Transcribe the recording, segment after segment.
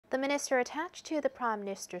The minister attached to the Prime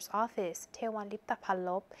Minister's office, Tewan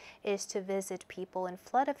Liptapallop, is to visit people in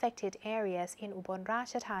flood-affected areas in Ubon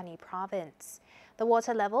Ratchathani province. The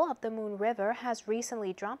water level of the Moon River has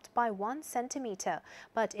recently dropped by 1 centimeter,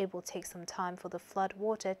 but it will take some time for the flood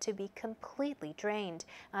water to be completely drained,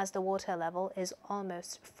 as the water level is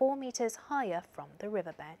almost 4 meters higher from the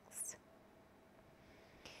riverbanks.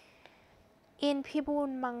 In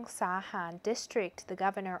Ubon district, the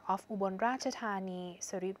governor of Ubon Ratchathani,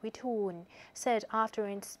 said after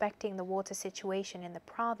inspecting the water situation in the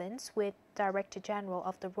province with Director General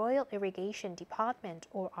of the Royal Irrigation Department,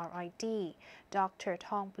 or RID, Dr.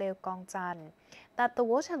 Thongpleo, that the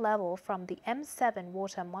water level from the M7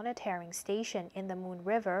 water monitoring station in the Moon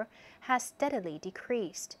River has steadily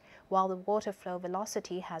decreased, while the water flow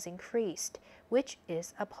velocity has increased, which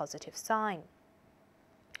is a positive sign.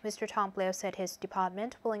 Mr. Thongpleo said his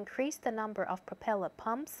department will increase the number of propeller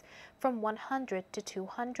pumps from 100 to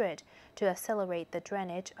 200 to accelerate the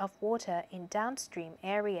drainage of water in downstream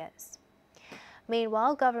areas.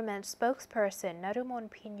 Meanwhile, government spokesperson Narumon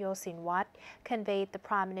Pinyo-Sinwat conveyed the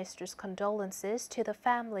Prime Minister's condolences to the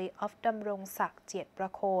family of Damrong Sak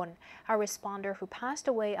Prakon, a responder who passed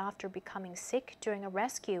away after becoming sick during a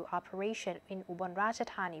rescue operation in Ubon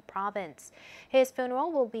Ratchathani province. His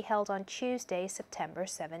funeral will be held on Tuesday, September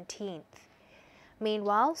 17th.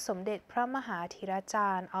 Meanwhile, Somdet Pramahaathiraj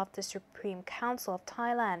ารof the Supreme Council of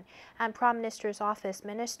Thailand and Prime Minister's Office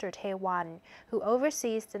Minister Tewan, who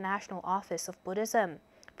oversees the National Office of Buddhism,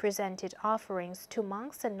 presented offerings to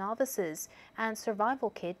monks and novices and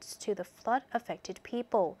survival kits to the flood-affected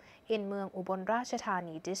people in Mueang Ubon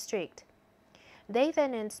Ratchathani district. They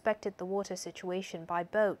then inspected the water situation by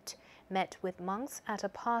boat, met with monks at a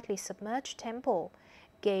partly submerged temple,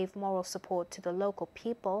 gave moral support to the local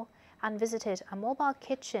people, and visited a mobile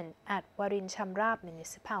kitchen at Warin Chamrap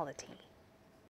municipality.